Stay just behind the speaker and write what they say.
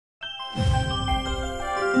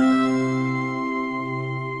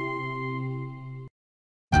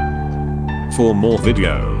For more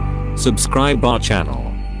video, subscribe our channel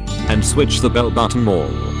and switch the bell button all.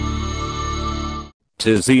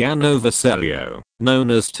 Tiziano Vecellio,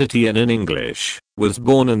 known as Titian in English, was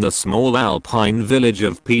born in the small alpine village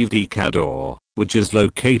of Pieve di Cadore, which is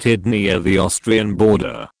located near the Austrian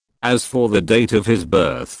border. As for the date of his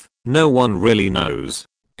birth, no one really knows.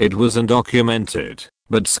 It was undocumented,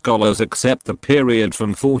 but scholars accept the period from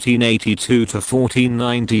 1482 to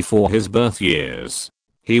 1490 for his birth years.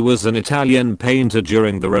 He was an Italian painter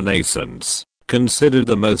during the Renaissance, considered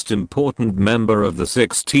the most important member of the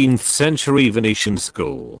 16th century Venetian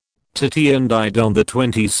school. Titian died on the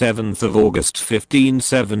 27th of August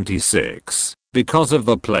 1576, because of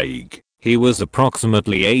the plague. He was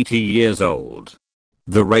approximately 80 years old.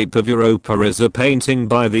 The Rape of Europa is a painting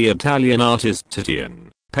by the Italian artist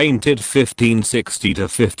Titian, painted 1560 to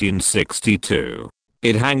 1562.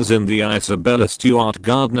 It hangs in the Isabella Stewart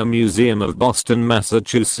Gardner Museum of Boston,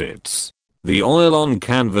 Massachusetts. The oil-on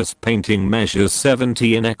canvas painting measures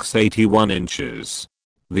 70 x 81 inches.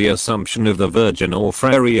 The Assumption of the Virgin or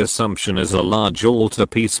Frari Assumption is a large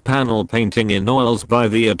altarpiece panel painting in oils by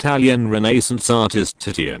the Italian Renaissance artist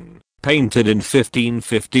Titian, painted in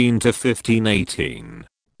 1515 to 1518.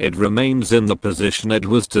 It remains in the position it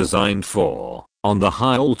was designed for, on the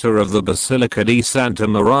high altar of the Basilica di Santa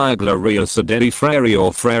Maria Gloriosa dei Frari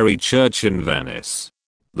or Frari Church in Venice.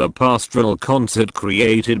 The pastoral concert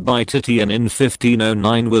created by Titian in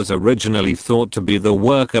 1509 was originally thought to be the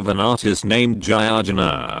work of an artist named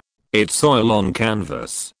Gardner. It's oil-on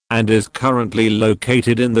canvas, and is currently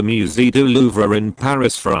located in the Musée du Louvre in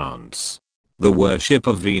Paris, France. The Worship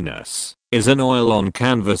of Venus is an oil-on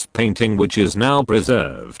canvas painting which is now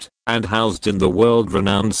preserved and housed in the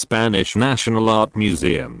world-renowned Spanish National Art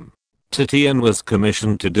Museum. Titian was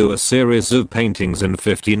commissioned to do a series of paintings in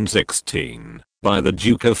 1516 by the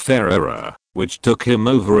Duke of Ferrara, which took him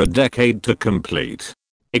over a decade to complete.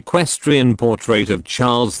 Equestrian Portrait of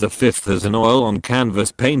Charles V is an oil-on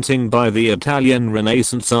canvas painting by the Italian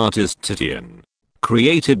Renaissance artist Titian,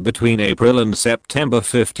 created between April and September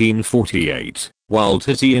 1548, while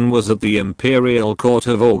Titian was at the imperial court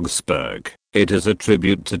of Augsburg. It is a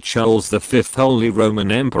tribute to Charles V, Holy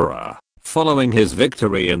Roman Emperor, following his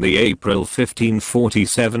victory in the April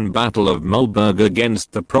 1547 Battle of Mulberg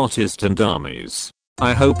against the Protestant armies.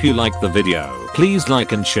 I hope you liked the video. Please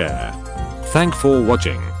like and share. Thanks for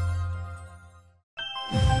watching.